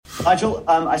Nigel,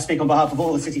 I speak on behalf of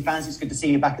all the City fans. It's good to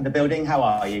see you back in the building. How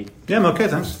are you? Yeah, I'm okay,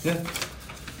 thanks.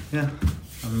 Yeah,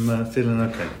 I'm feeling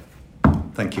okay.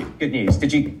 Thank you. Good news.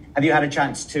 Have you had a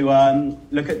chance to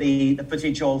look at the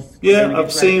footage of?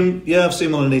 I've seen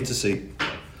what I need to see.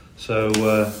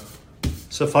 So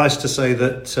suffice to say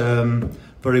that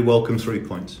very welcome 3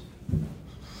 points.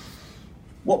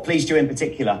 What pleased you in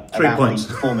particular 3 about points.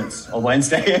 the performance on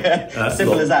Wednesday?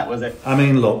 Simple as that, was it? I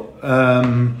mean, look,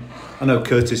 I know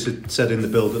Curtis had said in the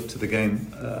build-up to the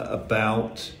game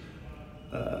about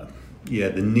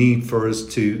the need for us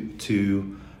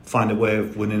to find a way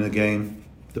of winning a game.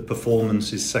 The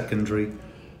performance is secondary.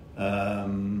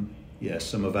 Some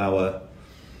of our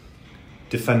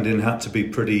defending had to be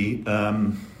pretty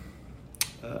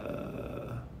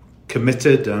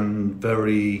committed and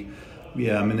very.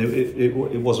 Yeah, I mean,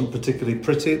 it wasn't particularly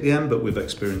pretty at the end, but we've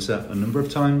experienced that a number of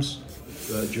times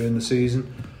during the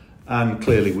season. And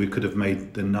clearly we could have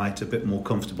made the night a bit more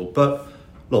comfortable. But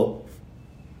look,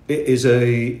 I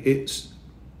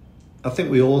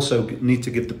think we also need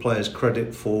to give the players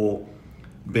credit for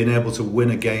being able to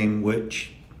win a game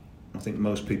which I think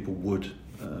most people would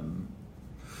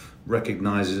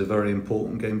recognise is a very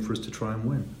important game for us to try and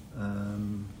win.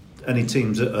 Any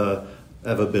teams that are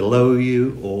ever below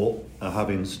you or are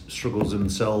having struggles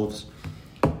themselves,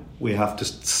 we have to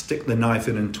stick the knife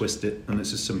in and twist it, and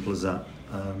it's as simple as that.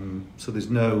 So there's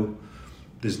no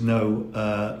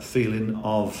feeling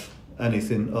of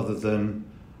anything other than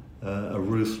a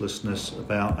ruthlessness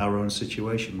about our own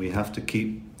situation. We have to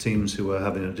keep teams who are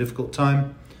having a difficult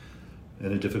time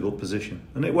in a difficult position,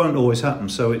 and it won't always happen.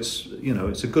 So it's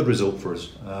a good result for us,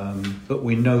 but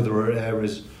we know there are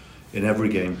areas in every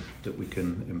game that we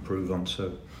can improve on.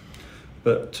 So,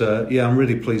 but I'm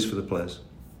really pleased for the players.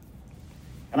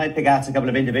 Can I pick out a couple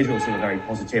of individuals who were very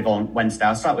positive on Wednesday?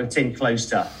 I'll start with Timm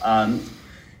Klose.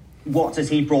 What has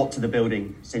he brought to the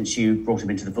building since you brought him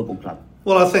into the football club?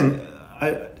 Well, I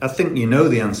think you know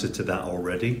the answer to that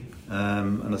already,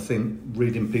 and I think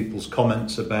reading people's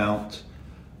comments about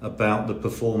the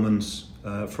performance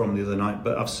from the other night,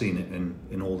 but I've seen it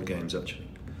in all the games actually.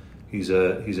 He's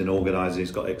an organiser.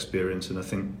 He's got experience, and I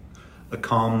think a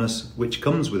calmness which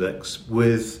comes with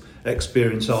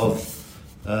experience of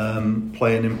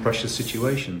playing in pressure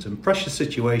situations. And pressure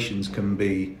situations can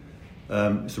be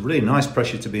it's a really nice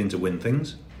pressure to be in to win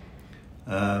things,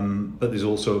 but there's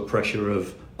also a pressure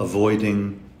of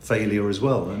avoiding failure as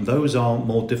well, and those are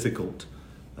more difficult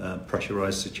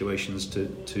pressurised situations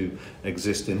to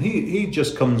exist in. He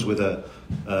just comes with a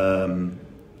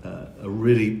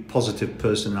really positive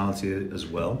personality as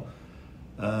well,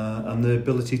 and the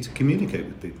ability to communicate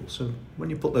with people. So when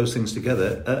you put those things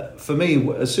together, for me,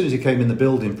 as soon as he came in the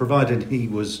building, provided he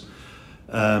was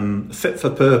fit for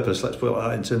purpose, let's put it like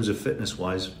that, in terms of fitness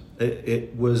wise,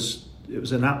 it was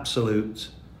an absolute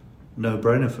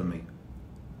no-brainer for me.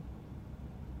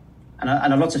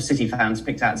 And a lot of City fans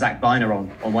picked out Zach Byner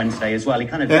on Wednesday as well. He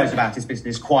kind of goes about his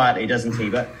business quietly, doesn't he?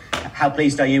 But how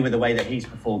pleased are you with the way that he's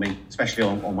performing, especially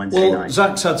on Wednesday night? Well,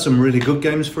 Zach's had some really good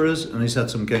games for us, and he's had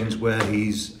some games where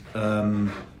he's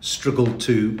struggled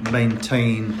to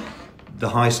maintain the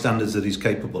high standards that he's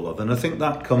capable of. And I think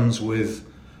that comes with,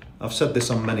 I've said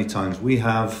this on many times, we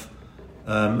have,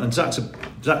 and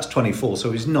Zach's 24,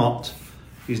 so he's not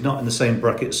in the same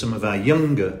bracket as some of our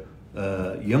younger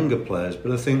players,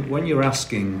 but I think when you're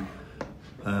asking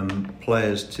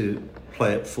players to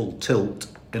play at full tilt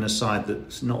in a side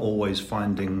that's not always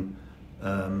finding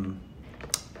the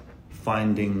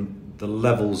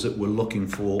levels that we're looking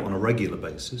for on a regular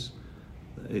basis,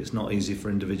 it's not easy for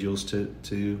individuals to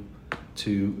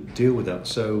deal with that.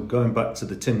 So going back to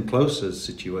the Timm Klose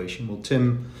situation, well,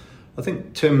 I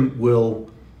think Timm will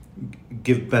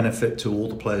give benefit to all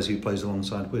the players he plays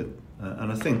alongside with.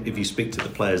 And I think if you speak to the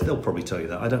players, they'll probably tell you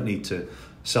that. I don't need to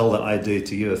sell that idea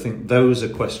to you. I think those are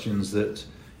questions that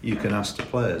you can ask the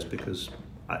players, because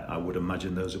I would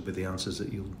imagine those will be the answers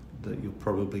that you'll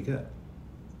probably get.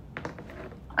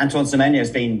 Antoine Semenyo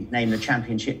has been named the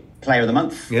Championship Player of the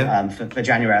Month for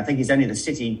January. I think he's only the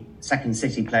second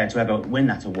City player to ever win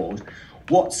that award.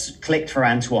 What's clicked for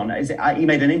Antoine? He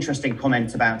made an interesting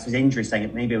comment about his injury, saying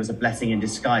that maybe it was a blessing in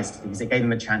disguise because it gave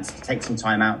him a chance to take some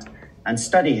time out and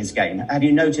study his game. Have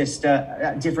you noticed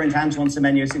a different Antoine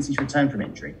Semenyo since he's returned from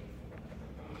injury?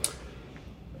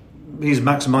 He's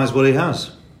maximised what he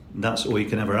has. That's all you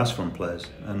can ever ask from players.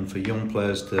 And for young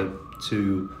players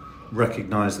to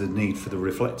recognise the need for the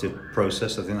reflective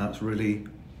process, I think that's really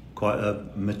quite a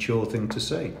mature thing to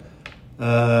say.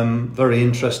 Very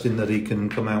interesting that he can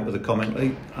come out with a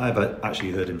comment. I've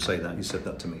actually heard him say that. He said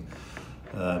that to me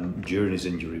during his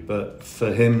injury. But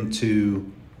for him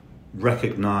to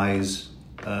recognise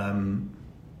the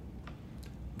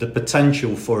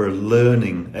potential for a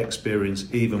learning experience,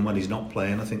 even when he's not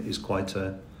playing, I think is quite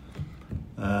a.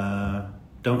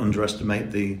 Don't underestimate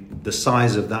the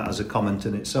size of that as a comment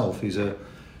in itself. He's a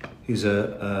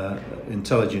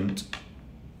intelligent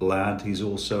lad. He's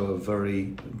also a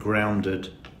very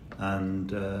grounded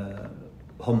and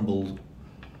humble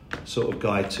sort of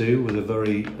guy too, with a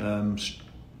very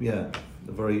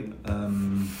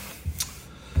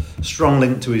strong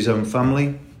link to his own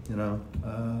family.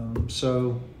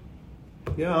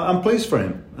 I'm pleased for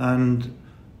him, and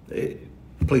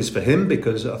pleased for him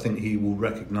because I think he will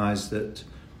recognise that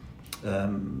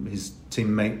his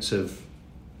teammates have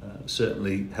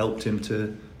certainly helped him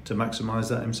to maximise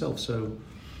that himself. So,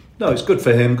 no, it's good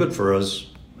for him, good for us,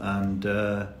 and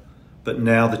but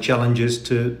now the challenge is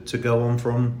to go on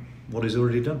from what he's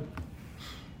already done.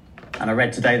 And I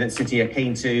read today that City are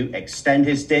keen to extend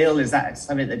his deal. Is that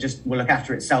something that just will look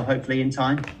after itself, hopefully, in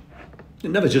time? It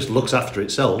never just looks after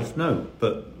itself, no.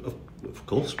 But of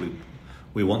course,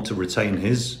 we want to retain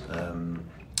his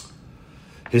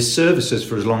services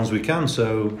for as long as we can.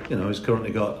 So, he's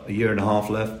currently got a year and a half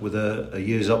left with a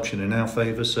year's option in our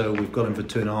favour. So we've got him for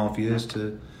 2.5 years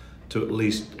to at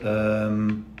least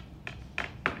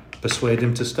persuade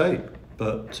him to stay.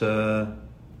 But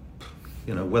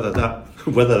whether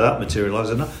that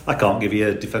materialises or not, I can't give you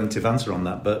a definitive answer on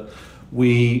that. But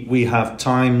we have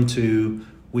time to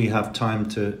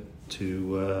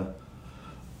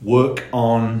work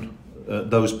on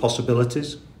those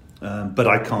possibilities. But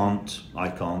I can't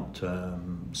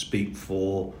speak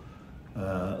for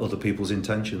other people's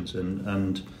intentions,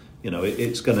 and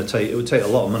it would take a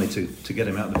lot of money to get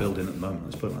him out of the building at the moment.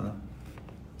 Let's put it like that.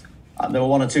 There were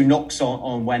 1 or 2 knocks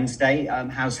on Wednesday.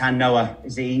 How's Han Noah?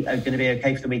 Is he going to be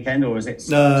okay for the weekend, or is it?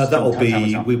 That'll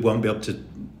be. We won't be able to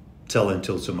tell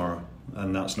until tomorrow,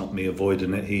 and that's not me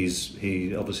avoiding it.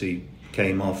 He obviously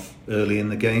came off early in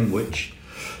the game, which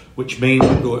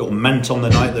meant on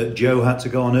the night that Joe had to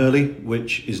go on early,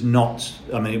 which is not.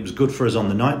 I mean, it was good for us on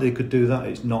the night they could do that.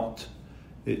 It's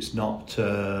not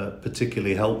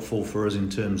particularly helpful for us in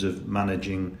terms of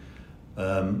managing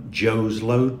Joe's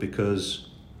load, because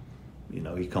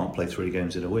he can't play 3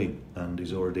 games in a week, and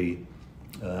he's already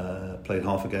played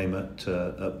half a game at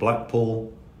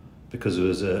Blackpool because there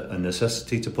was a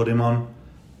necessity to put him on,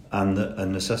 and a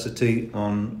necessity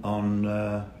on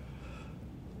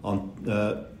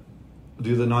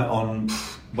the other night, on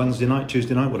Wednesday night,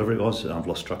 Tuesday night, whatever it was. I've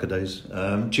lost track of days.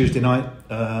 Tuesday night.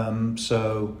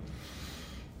 So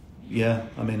yeah,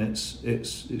 I mean it's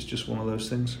just one of those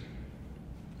things.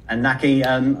 And Naki,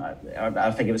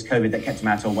 I think it was COVID that kept him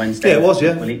out on Wednesday. Yeah, it was.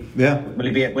 Yeah.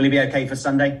 Will he be okay for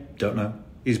Sunday? Don't know.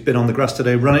 He's been on the grass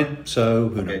today running, so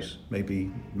who knows?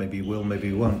 Maybe he will, maybe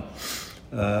he won't.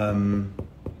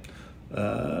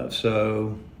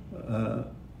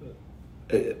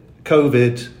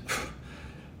 COVID,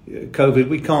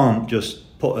 we can't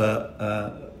just put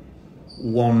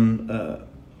one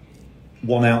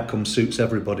outcome suits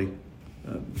everybody.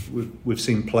 We've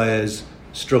seen players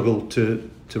struggle to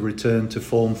return to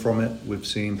form from it. We've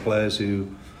seen players who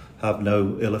have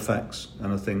no ill effects,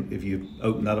 and I think if you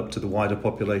open that up to the wider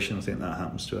population, I think that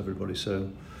happens to everybody.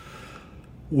 So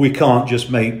we can't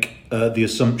just make the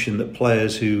assumption that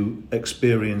players who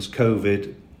experience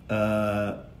COVID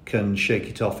can shake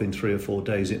it off in 3 or 4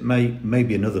 days. It may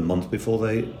be another month before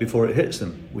it hits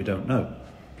them. We don't know,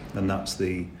 and that's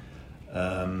the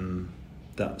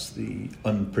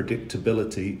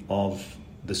unpredictability of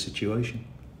the situation.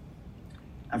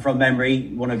 And from memory,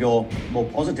 one of your more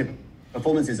positive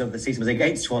performances of the season was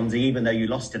against Swansea, even though you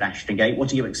lost at Ashton Gate.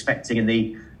 What are you expecting in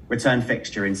the return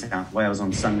fixture in South Wales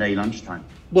on Sunday lunchtime?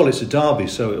 Well, it's a derby,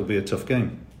 so it'll be a tough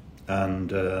game,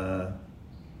 and I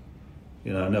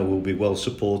know we'll be well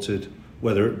supported,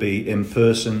 whether it be in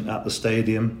person at the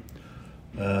stadium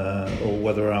or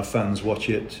whether our fans watch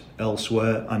it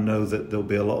elsewhere. I know that there'll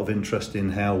be a lot of interest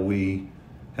in how we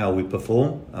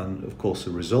perform, and of course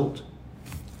the result.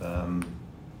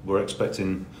 We're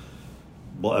expecting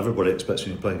what everybody expects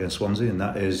when you play against Swansea, and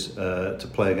that is to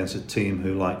play against a team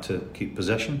who like to keep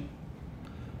possession.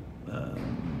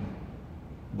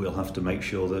 We'll have to make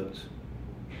sure that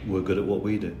we're good at what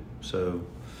we do. So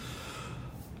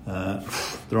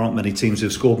there aren't many teams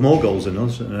who've scored more goals than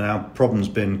us, and our problem's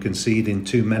been conceding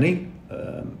too many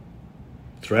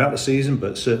throughout the season,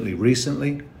 but certainly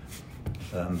recently.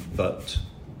 But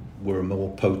we're a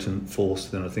more potent force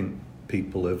than I think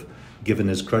people have given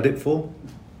us credit for.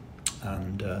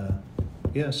 And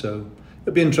so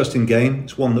it'll be an interesting game.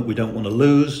 It's one that we don't want to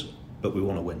lose, but we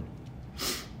want to win.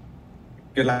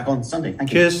 Good luck on Sunday.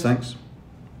 Thank you. Cheers, thanks.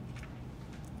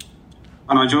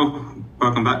 Hi Nigel,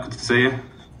 welcome back, good to see you.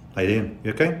 How you doing?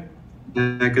 You okay?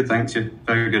 Yeah, good, thanks. Yeah,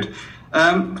 very good.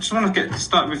 I just want to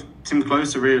start with Timm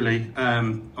Klose, really.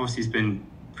 Obviously, he's been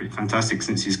pretty fantastic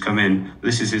since he's come in.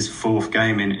 This is his fourth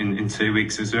game in 2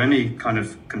 weeks. Is there any kind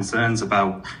of concerns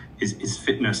about his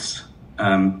fitness?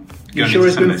 You sure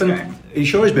he's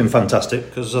been fantastic?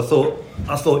 Because I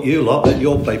thought you lot at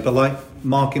your paper like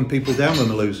marking people down when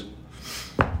they lose.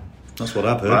 That's what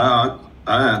I've heard.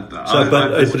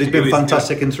 But he's been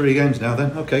fantastic in 3 games now.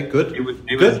 Then okay, good. He was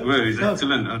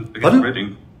excellent against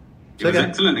Reading. He was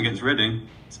excellent against Reading,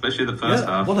 especially the first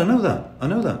half. Well, I know that,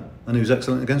 and he was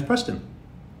excellent against Preston.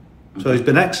 So he's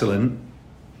been excellent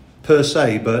per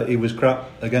se, but he was crap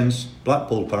against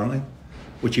Blackpool apparently,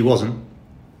 which he wasn't.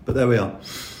 But there we are.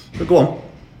 But go on.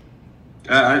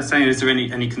 I was saying, is there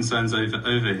any concerns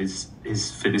over his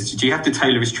fitness? Did you have to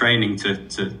tailor his training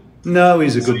to? No,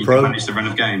 he's a good pro. Manage the run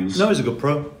of games. No, he's a good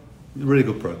pro, really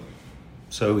good pro.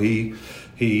 So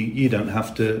you don't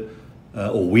have to,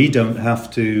 or we don't have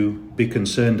to be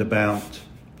concerned about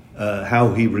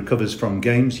how he recovers from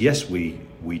games. Yes, we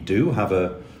do have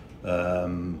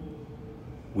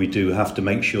we do have to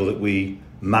make sure that we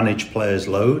manage players'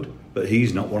 load, but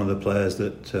he's not one of the players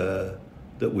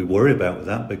that we worry about with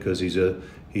that, because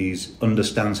he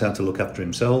understands how to look after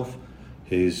himself.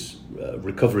 His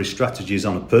recovery strategies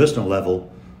on a personal level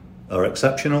are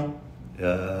exceptional,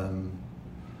 but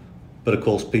of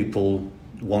course people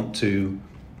want to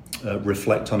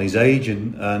reflect on his age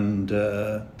and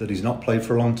that he's not played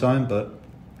for a long time. But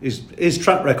his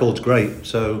track record's great.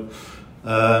 So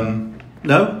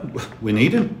no, we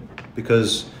need him,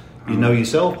 because you know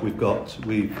yourself,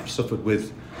 we've suffered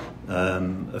with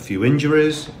a few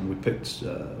injuries, and we picked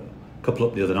a couple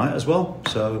up the other night as well.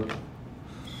 So.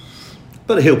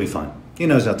 But he'll be fine. He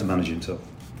knows how to manage himself.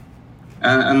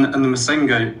 And the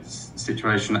Masengo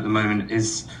situation at the moment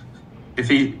is, if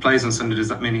he plays on Sunday, does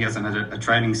that mean he hasn't had a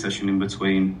training session in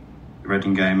between the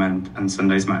Reading game and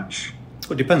Sunday's match?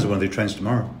 Well, it depends on whether he trains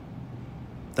tomorrow.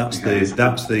 That's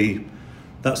the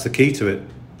key to it.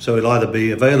 So he'll either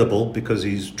be available because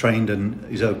he's trained and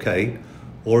he's okay,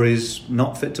 or he's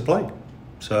not fit to play.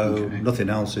 So nothing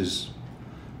else is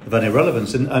of any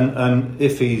relevance. And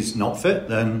if he's not fit,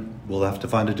 then we'll have to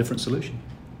find a different solution.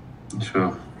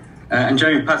 Sure. And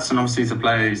Jamie Patterson, obviously, as a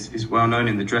player, is well known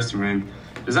in the dressing room.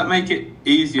 Does that make it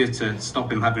easier to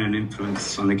stop him having an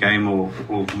influence on the game, or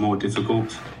more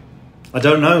difficult? I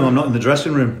don't know. I'm not in the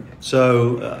dressing room,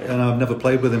 so and I've never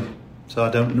played with him, so I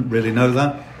don't really know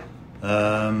that.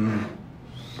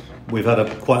 We've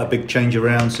had quite a big change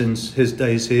around since his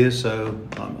days here, so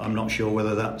I'm not sure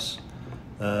whether that's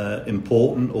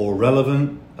important or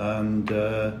relevant. And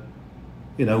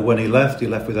when he left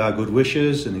with our good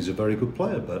wishes, and he's a very good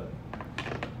player. But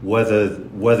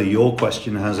whether your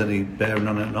question has any bearing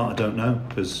on it or not, I don't know,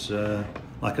 because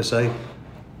like I say,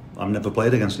 I've never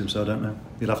played against him, so I don't know.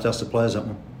 You'll have to ask the players that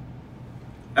one.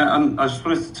 I just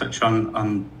wanted to touch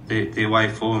on the away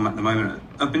form at the moment.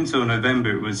 Up until November,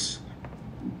 it was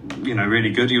really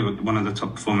good. You were one of the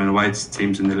top performing away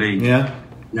teams in the league. Yeah.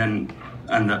 Then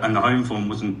and the home form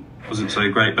wasn't so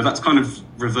great, but that's kind of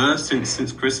reversed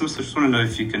since Christmas. I just want to know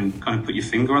if you can kind of put your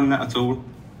finger on that at all.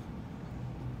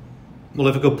 Well,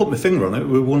 if I could put my finger on it,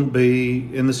 we wouldn't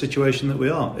be in the situation that we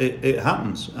are. It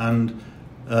happens, and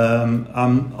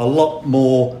I'm a lot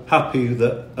more happy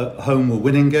that at home we're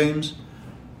winning games.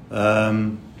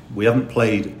 We haven't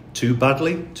played too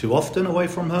badly too often away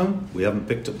from home. We haven't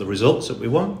picked up the results that we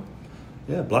want.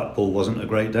 Yeah, Blackpool wasn't a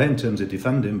great day in terms of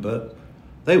defending, but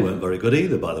they weren't very good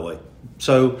either, by the way.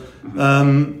 So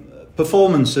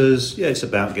performances, it's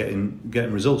about getting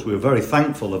results. We were very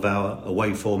thankful of our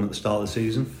away form at the start of the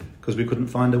season because we couldn't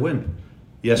find a win.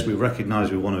 Yes, we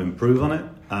recognise we want to improve on it,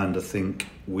 and I think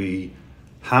we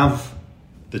have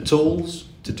the tools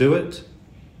to do it,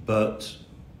 but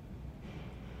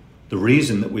the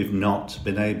reason that we've not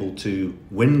been able to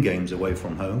win games away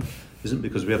from home isn't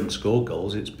because we haven't scored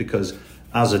goals. It's because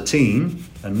as a team,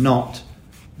 and not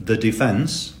the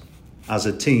defence, as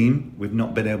a team, we've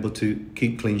not been able to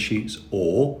keep clean sheets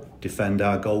or defend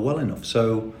our goal well enough.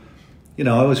 So, I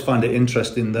always find it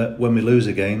interesting that when we lose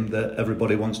a game, that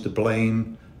everybody wants to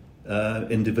blame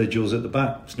individuals at the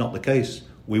back. It's not the case.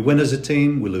 We win as a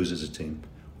team, we lose as a team.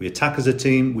 We attack as a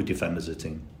team, we defend as a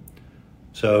team.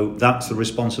 So that's the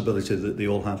responsibility that they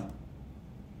all have.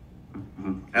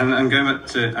 Mm-hmm. And going back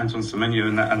to Antoine Semenyo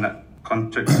and that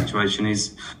contract situation,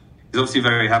 he's obviously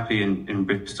very happy in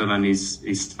Bristol, and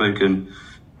he's spoken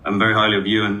very highly of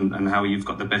you and how you've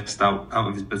got the best out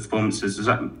of his performances. Does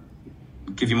that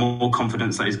give you more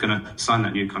confidence that he's going to sign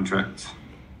that new contract?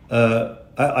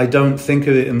 I don't think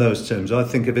of it in those terms. I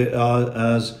think of it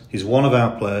as he's one of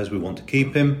our players. We want to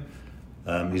keep him.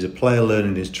 He's a player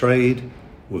learning his trade.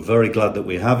 We're very glad that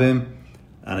we have him.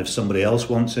 And if somebody else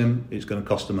wants him, it's going to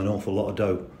cost them an awful lot of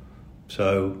dough.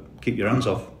 So keep your hands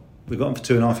off. We've got him for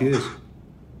 2.5 years.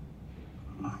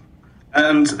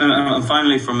 And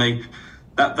finally, from me,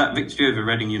 that victory over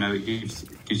Reading, it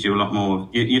gives you a lot more.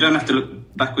 You don't have to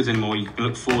look backwards anymore. You can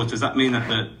look forward. Does that mean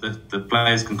that the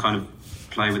players can kind of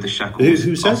play with the shackles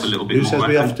who says, off a little bit who more? Who says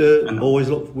we have to always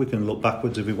look? We can look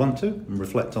backwards if we want to and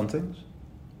reflect on things.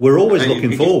 We're always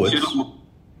looking forwards.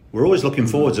 We're always looking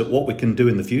forwards at what we can do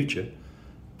in the future.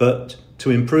 But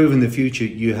to improve in the future,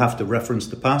 you have to reference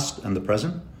the past and the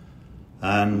present.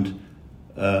 And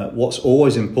what's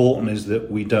always important is that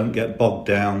we don't get bogged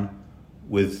down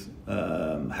with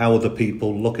how other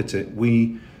people look at it.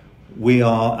 We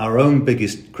are our own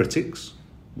biggest critics.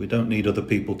 We don't need other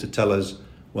people to tell us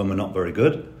when we're not very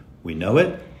good. We know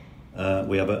it.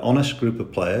 We have an honest group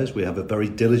of players. We have a very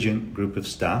diligent group of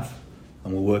staff.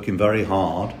 And we're working very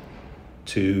hard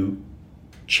to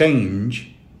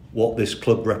change what this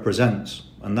club represents.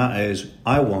 And that is,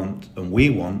 I want and we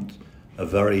want a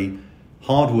very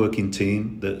hard-working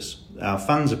team that our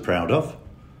fans are proud of,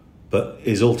 but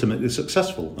is ultimately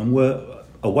successful. And we're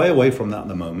a way away from that at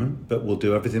the moment, but we'll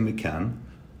do everything we can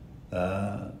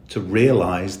to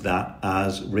realise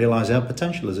our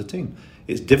potential as a team.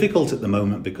 It's difficult at the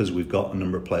moment because we've got a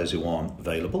number of players who aren't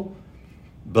available,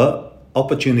 but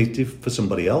opportunity for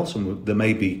somebody else, and there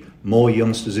may be more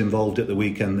youngsters involved at the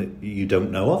weekend that you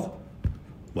don't know of.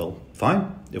 Well,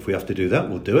 fine. If we have to do that,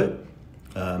 we'll do it.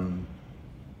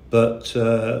 But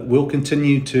we'll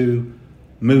continue to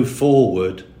move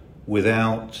forward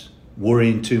without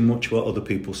worrying too much what other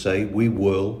people say. We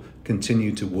will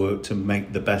continue to work to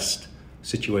make the best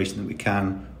situation that we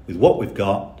can with what we've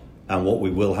got and what we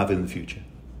will have in the future.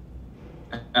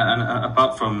 And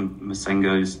apart from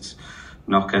Masengo's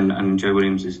knock and Joe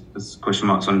Williams' question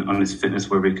marks on his fitness,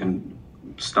 whether he can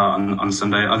start on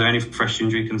Sunday, are there any fresh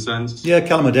injury concerns? Yeah,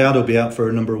 Callum O'Dowd will be out for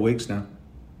a number of weeks now.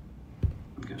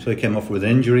 Okay. So he came off with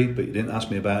an injury, but you didn't ask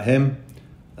me about him.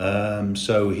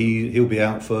 So he'll be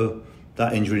out for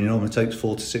that injury. Normally takes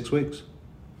 4 to 6 weeks.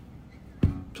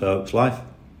 So it's life.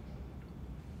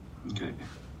 Okay.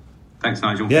 Thanks,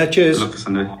 Nigel. Yeah, cheers. Good luck for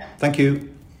Sunday. Thank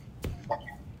you.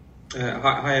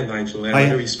 Hi, Nigel. I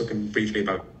know you've spoken briefly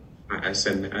about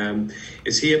Patterson.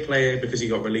 Is he a player, because he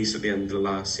got released at the end of the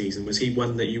last season, was he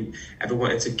one that you ever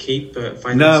wanted to keep?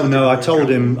 No. I told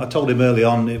him early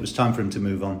on it was time for him to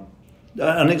move on,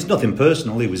 and it's nothing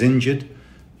personal. He was injured,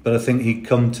 but I think he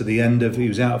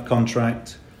was out of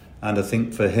contract, and I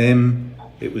think for him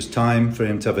it was time for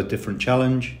him to have a different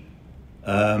challenge.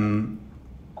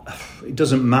 It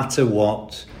doesn't matter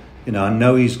what, I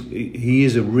know he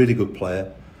is a really good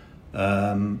player.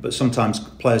 But sometimes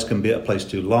players can be at a place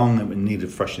too long and we need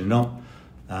freshening up,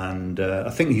 and I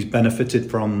think he's benefited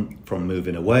from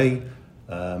moving away.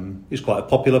 He's quite a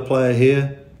popular player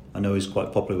here. I know he's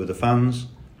quite popular with the fans,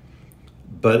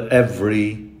 but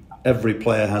every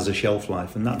player has a shelf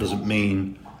life, and that doesn't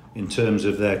mean in terms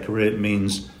of their career. It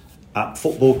means at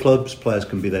football clubs players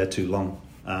can be there too long,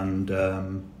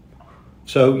 and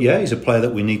so yeah, he's a player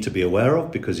that we need to be aware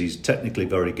of because he's technically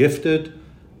very gifted.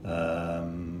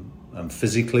 And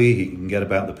physically, he can get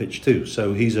about the pitch too.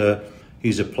 So he's a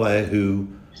player who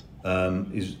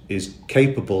is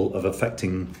capable of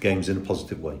affecting games in a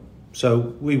positive way.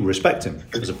 So we respect him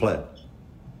as a player.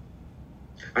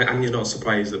 And you're not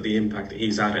surprised at the impact that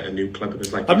he's had at a new club?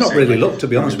 Because I've not really looked, to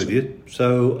be honest with you.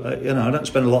 So I don't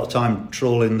spend a lot of time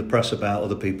trawling the press about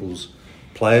other people's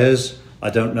players. I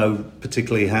don't know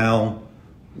particularly how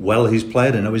well he's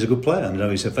played. I know he's a good player. I know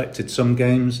he's affected some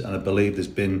games, and I believe there's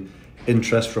been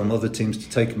interest from other teams to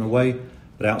take him away,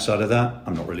 but outside of that,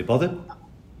 I'm not really bothered.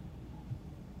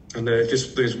 And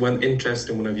there's one interest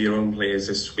in one of your own players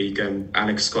this week.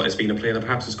 Alex Scott has been a player that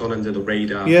perhaps has gone under the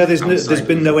radar. Yeah, there's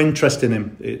been no interest in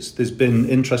him. There's been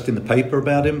interest in the paper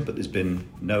about him, but there's been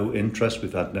no interest.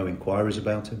 We've had no inquiries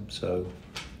about him. So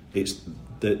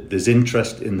there's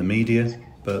interest in the media,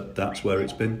 but that's where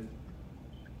it's been.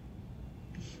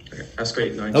 Okay, that's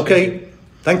great, Nigel. Okay,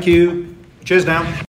 thank you. Cheers now.